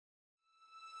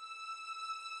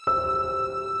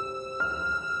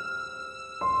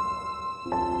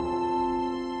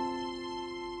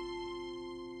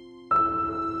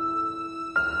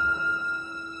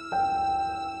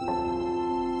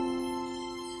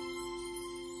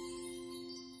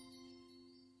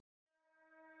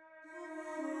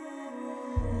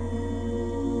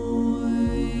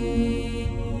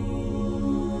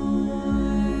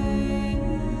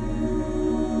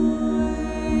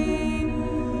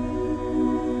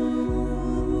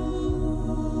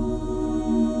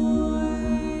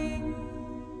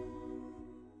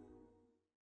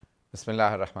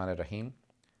Bismillah ar-Rahman ar-Rahim.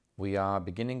 We are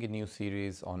beginning a new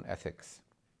series on ethics.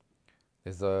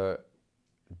 There's a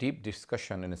deep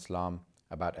discussion in Islam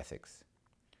about ethics.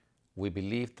 We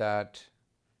believe that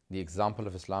the example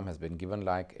of Islam has been given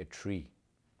like a tree,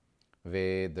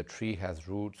 where the tree has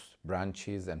roots,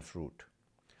 branches and fruit.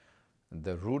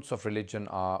 The roots of religion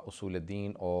are usul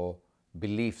ad-din, or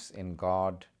beliefs in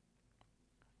God,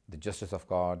 the justice of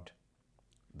God,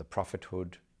 the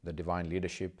prophethood, the divine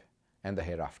leadership and the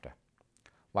hereafter.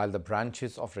 While the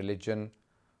branches of religion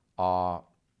are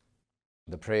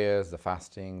the prayers, the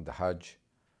fasting, the Hajj,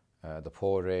 the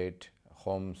poor rate,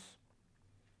 homes,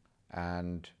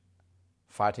 and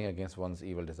fighting against one's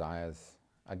evil desires.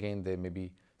 Again, there may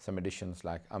be some additions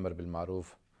like Amr bil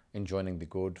Maruf, enjoining the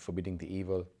good, forbidding the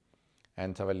evil,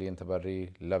 and Tawalli and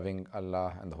Tabarri, loving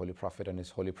Allah and the Holy Prophet and his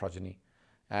holy progeny,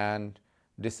 and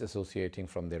disassociating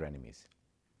from their enemies.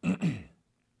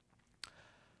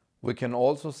 We can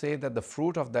also say that the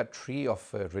fruit of that tree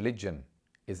of religion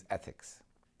is ethics.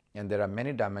 And there are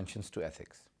many dimensions to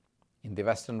ethics. In the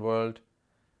Western world,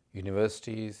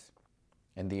 universities,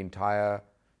 and the entire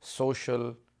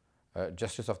social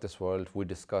justice of this world, we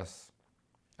discuss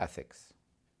ethics.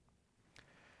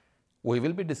 We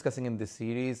will be discussing in this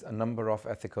series a number of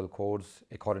ethical codes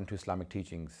according to Islamic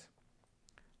teachings.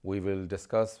 We will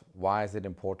discuss why is it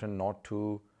important not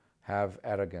to have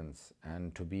arrogance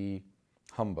and to be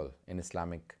humble in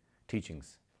Islamic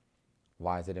teachings.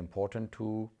 Why is it important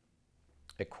to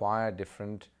acquire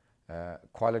different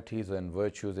qualities and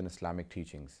virtues in Islamic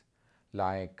teachings,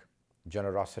 like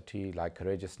generosity, like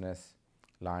courageousness,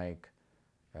 like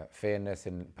fairness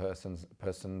in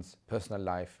person's personal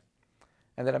life.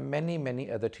 And there are many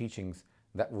other teachings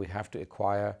that we have to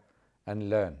acquire and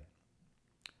learn.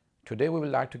 Today we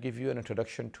would like to give you an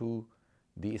introduction to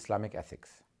the Islamic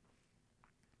ethics.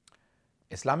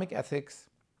 Islamic ethics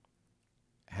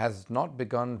has not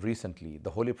begun recently. The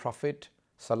Holy Prophet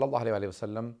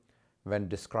ﷺ, when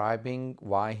describing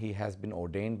why he has been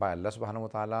ordained by Allah subhanahu wa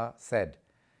ta'ala, said,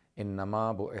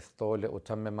 "Innama bu'ithtu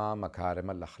li'utammima makarim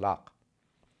al-akhlaq."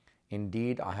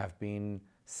 Indeed, I have been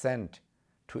sent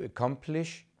to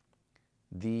accomplish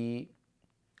the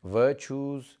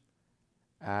virtues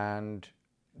and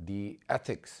the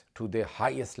ethics to their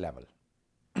highest level.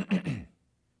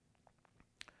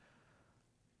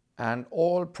 And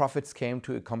all prophets came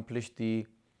to accomplish the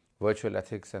virtual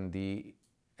ethics and the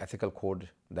ethical code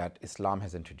that Islam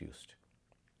has introduced.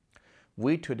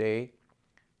 We today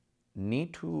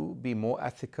need to be more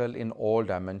ethical in all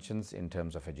dimensions, in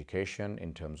terms of education,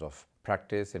 in terms of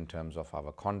practice, in terms of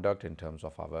our conduct, in terms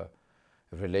of our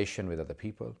relation with other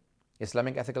people.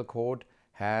 Islamic ethical code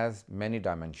has many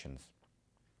dimensions.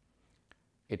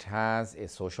 It has a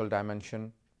social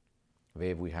dimension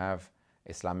where we have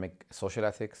Islamic social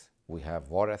ethics, we have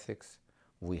war ethics,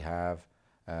 we have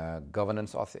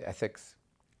governance ethics,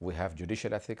 we have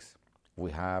judicial ethics, we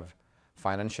have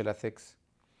financial ethics,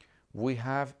 we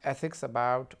have ethics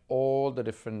about all the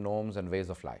different norms and ways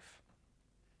of life.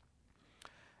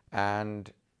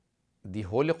 And the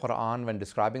Holy Quran, when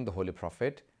describing the Holy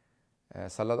Prophet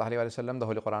Sallallahu Alaihi Wasallam, the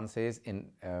Holy Quran says,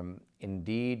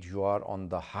 indeed you are on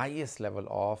the highest level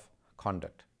of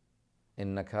conduct.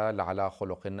 Innaka la'ala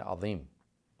khuluqin azim.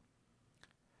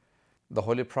 The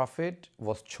Holy Prophet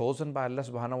was chosen by Allah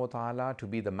subhanahu wa ta'ala to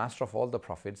be the master of all the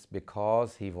prophets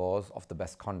because he was of the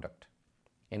best conduct.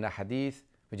 In a hadith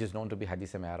which is known to be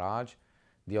Hadith Mi'raj,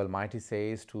 the Almighty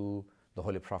says to the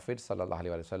Holy Prophet Sallallahu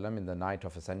Alaihi Wasallam in the night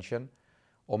of ascension,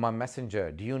 "O my messenger,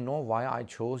 do you know why I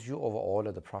chose you over all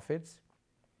of the prophets?"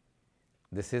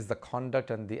 This is the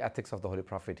conduct and the ethics of the Holy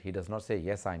Prophet. He does not say,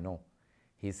 "Yes, I know."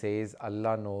 He says,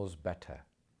 "Allah knows better."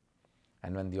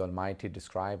 And when the Almighty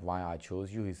described why I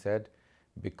chose you, he said,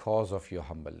 because of your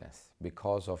humbleness,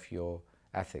 because of your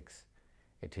ethics.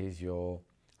 It is your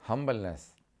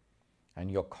humbleness and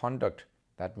your conduct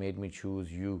that made me choose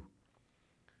you.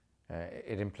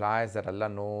 It implies that Allah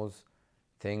knows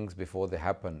things before they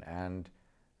happen, and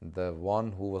the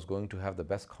one who was going to have the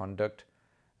best conduct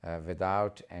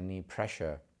without any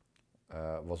pressure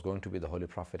was going to be the Holy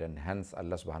Prophet, and hence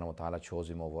Allah subhanahu wa ta'ala chose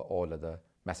him over all other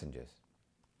messengers.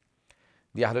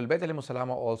 The Ahlulbait are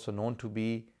also known to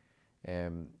be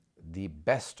the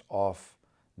best of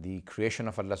the creation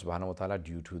of Allah subhanahu wa ta'ala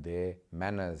due to their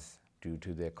manners, due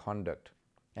to their conduct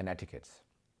and etiquettes.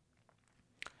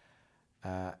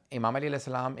 Imam Ali alayhi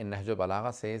salam in Nahj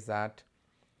al-Balagha says that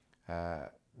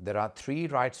there are three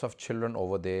rights of children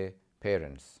over their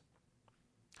parents.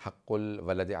 Haqqul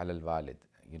waladi ala al-walid.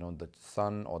 You know, the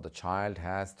son or the child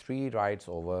has three rights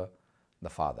over the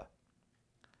father.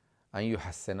 An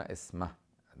yuhassina ismah.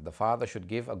 The father should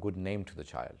give a good name to the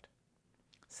child.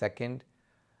 Second,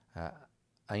 أن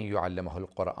يعلمه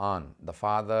القرآن. The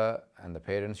father and the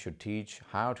parents should teach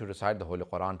how to recite the Holy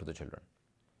Quran to the children.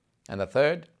 And the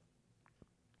third,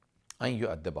 أن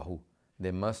يؤدبه.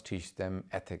 They must teach them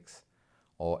ethics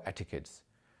or etiquettes.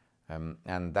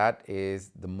 And that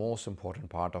is the most important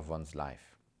part of one's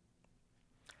life.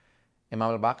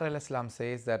 Imam al-Baqir al-Islam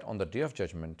says that on the Day of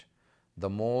Judgment, the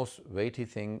most weighty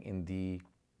thing in the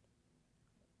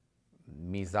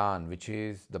mizan, which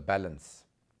is the balance,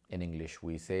 in English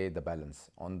we say the balance.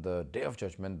 On the Day of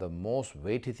Judgment, the most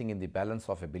weighty thing in the balance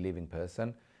of a believing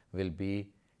person will be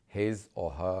his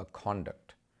or her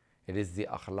conduct. It is the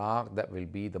akhlaq that will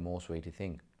be the most weighty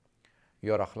thing.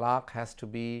 Your akhlaq has to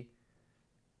be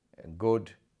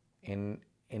good in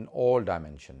all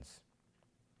dimensions.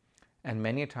 And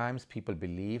many times people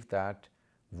believe that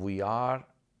we are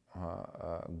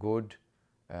good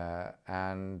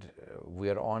and we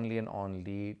are only and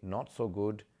only not so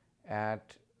good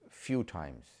at few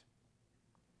times.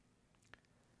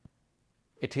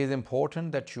 It is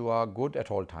important that you are good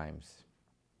at all times.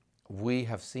 We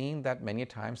have seen that many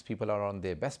times people are on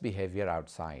their best behavior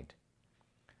outside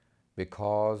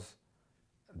because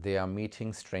they are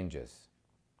meeting strangers,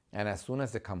 and as soon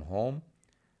as they come home,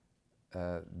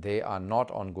 they are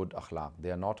not on good akhlaq,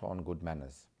 they are not on good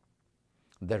manners.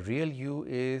 The real you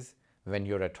is when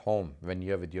you're at home, when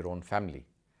you're with your own family,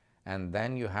 and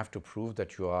then you have to prove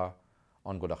that you are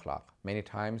on good akhlaq. Many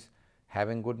times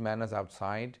having good manners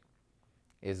outside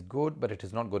is good, but it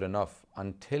is not good enough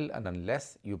until and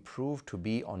unless you prove to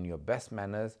be on your best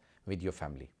manners with your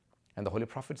family. And the Holy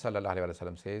Prophet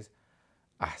ﷺ says,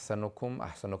 Ahsanukum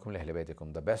ahsanukum li ahli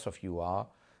baytikum. The best of you are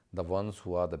the ones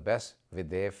who are the best with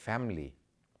their family,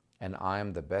 and I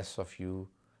am the best of you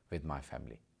with my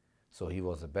family. So he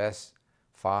was the best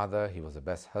father, he was the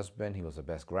best husband, he was the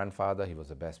best grandfather, he was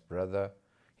the best brother.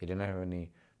 He didn't have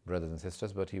any brothers and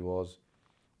sisters, but he was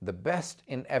the best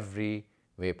in every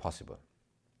way possible.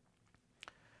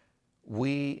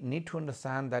 We need to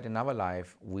understand that in our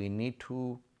life we need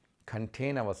to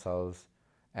contain ourselves,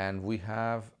 and we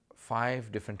have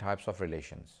 5 different types of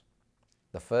relations.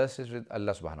 The first is with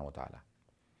Allah subhanahu wa ta'ala.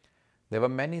 There were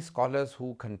many scholars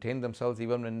who contained themselves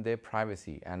even in their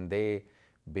privacy, and they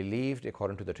believed,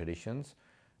 according to the traditions,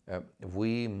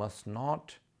 we must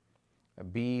not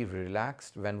be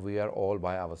relaxed when we are all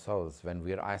by ourselves, when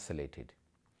we are isolated.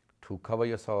 To cover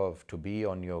yourself, to be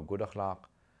on your good akhlaq,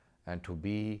 and to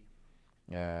be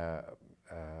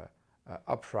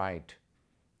upright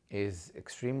is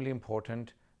extremely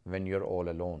important when you're all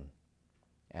alone.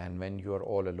 And when you're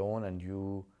all alone and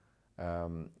you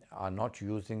are not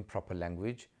using proper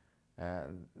language,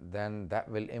 then that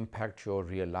will impact your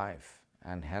real life.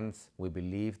 And hence we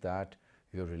believe that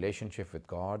your relationship with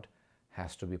God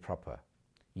has to be proper.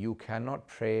 You cannot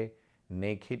pray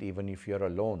naked even if you're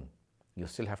alone. You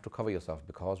still have to cover yourself,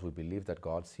 because we believe that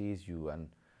God sees you and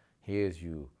hears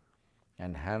you,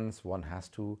 and hence one has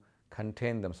to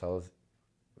contain themselves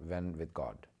when with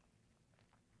God.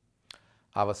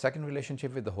 Our second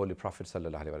relationship with the Holy Prophet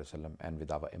ﷺ and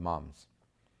with our Imams,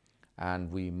 and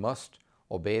we must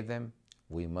obey them,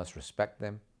 we must respect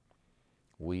them,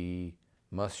 we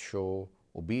must show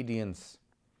obedience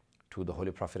to the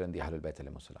Holy Prophet and the Ahlulbait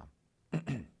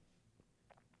ﷺ.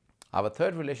 Our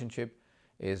third relationship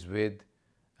is with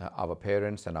our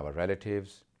parents and our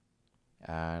relatives,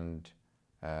 and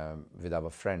with our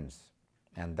friends,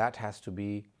 and that has to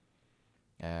be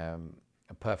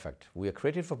perfect. We are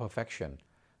created for perfection,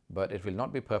 but it will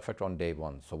not be perfect on day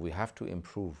one, so we have to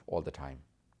improve all the time.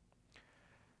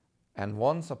 And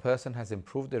once a person has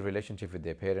improved their relationship with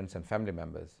their parents and family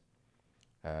members,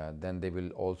 then they will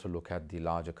also look at the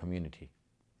larger community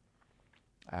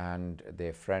and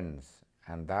their friends,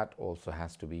 and that also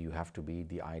has to be, you have to be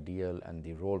the ideal and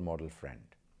the role model friend.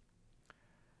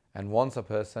 And once a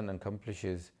person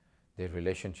accomplishes their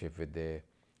relationship with their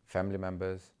family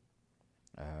members,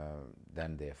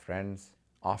 then their friends,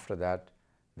 after that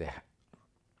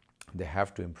they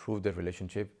have to improve their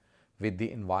relationship with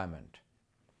the environment.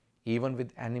 Even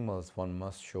with animals, one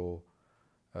must show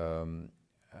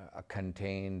a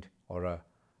contained or a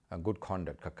good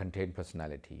conduct, a contained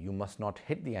personality. You must not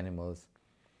hit the animals,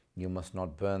 you must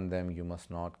not burn them, you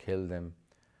must not kill them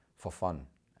for fun,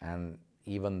 and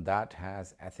even that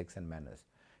has ethics and manners.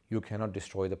 You cannot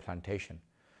destroy the plantation.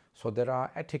 So there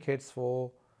are etiquettes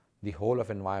for the whole of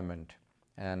environment,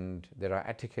 and there are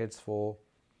etiquettes for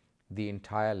the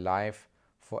entire life,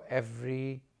 for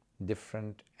every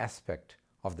different aspect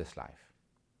of this life.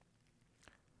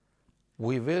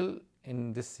 We will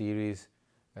in this series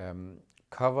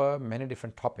cover many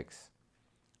different topics,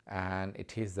 and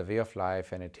it is the way of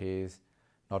life, and it is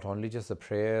Not only just the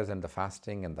prayers and the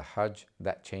fasting and the Hajj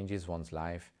that changes one's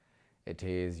life, it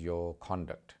is your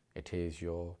conduct, it is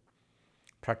your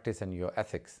practice and your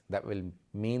ethics that will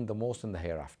mean the most in the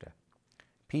hereafter.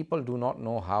 People do not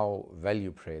know how well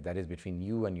you pray, that is between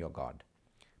you and your God.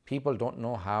 People don't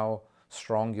know how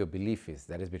strong your belief is,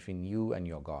 that is between you and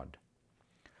your God.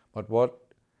 But what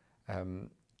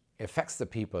affects the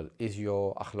people is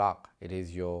your akhlaq, it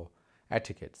is your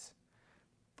etiquettes.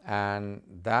 And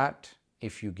that,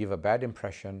 if you give a bad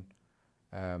impression,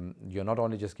 you're not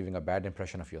only just giving a bad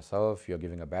impression of yourself, you're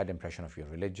giving a bad impression of your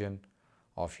religion,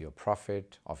 of your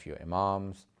prophet, of your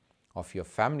imams, of your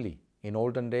family. In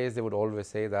olden days, they would always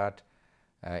say that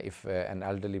if an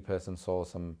elderly person saw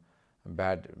some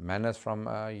bad manners from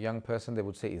a young person, they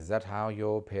would say, is that how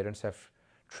your parents have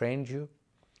trained you?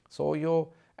 So your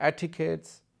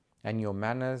etiquettes and your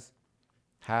manners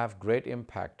have great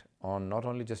impact on not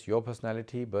only just your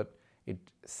personality, but it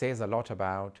says a lot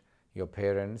about your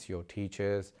parents, your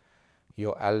teachers,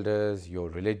 your elders, your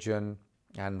religion,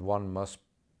 and one must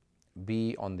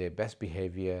be on their best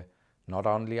behavior, not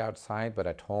only outside, but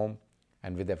at home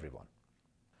and with everyone.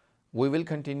 We will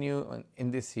continue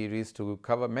in this series to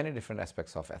cover many different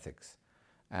aspects of ethics,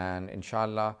 and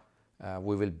inshallah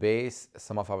we will base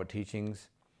some of our teachings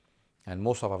and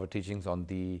most of our teachings on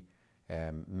the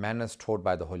manners taught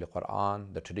by the Holy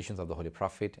Quran, the traditions of the Holy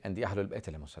Prophet and the Ahlulbait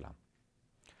alayhimus salam.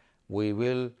 We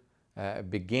will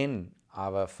begin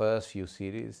our first few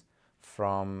series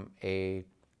from a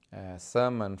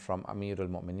sermon from Amir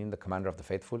al-Mu'mineen, the commander of the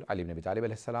faithful, Ali ibn Abi Talib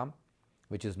alayhi salam,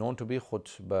 which is known to be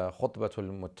Khutbatul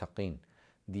Muttaqeen,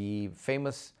 the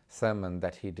famous sermon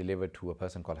that he delivered to a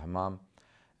person called Hammam.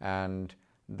 And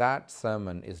that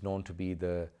sermon is known to be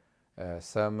the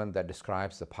sermon that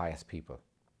describes the pious people.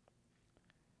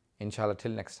 Inshallah,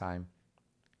 till next time,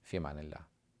 fi amanillah.